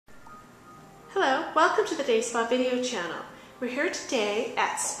welcome to the DAYSPA video channel. We're here today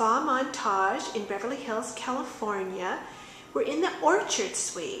at Spa Montage in Beverly Hills, California. We're in the Orchard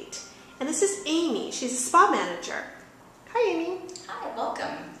Suite, and this is Amy. She's a spa manager. Hi, Amy. Hi,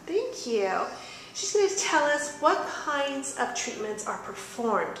 welcome. Thank you. She's going to tell us what kinds of treatments are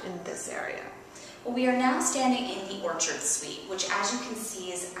performed in this area. Well, we are now standing in the Orchard Suite, which, as you can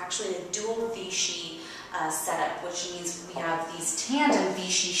see, is actually a dual Vichy setup, which means we have these tandem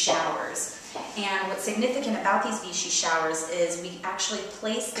Vichy showers. And what's significant about these Vichy showers is we actually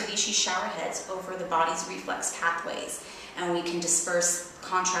place the Vichy shower heads over the body's reflex pathways, and we can disperse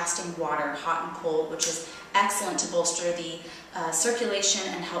contrasting water, hot and cold, which is excellent to bolster the circulation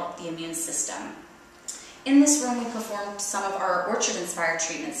and help the immune system. In this room, we performed some of our orchard-inspired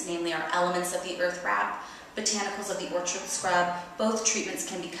treatments, namely our Elements of the Earth Wrap, Botanicals of the Orchard Scrub. Both treatments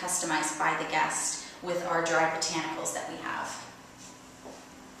can be customized by the guest with our dried botanicals that we have.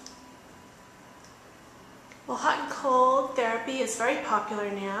 Well, hot and cold therapy is very popular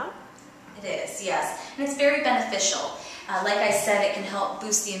now. It is, yes, and it's very beneficial. Like I said, it can help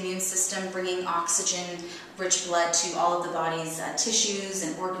boost the immune system, bringing oxygen-rich blood to all of the body's tissues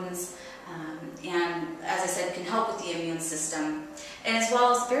and organs. And as I said, it can help with the immune system. And as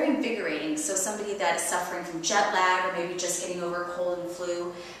well as very invigorating, so somebody that is suffering from jet lag or maybe just getting over a cold and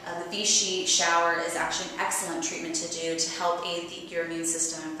flu, the Vichy shower is actually an excellent treatment to do to help aid your immune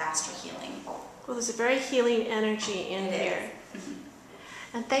system and faster healing. Well, there's a very healing energy in here.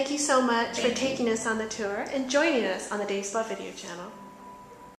 And thank you so much for taking us on the tour and joining us on the DAYSPA video channel.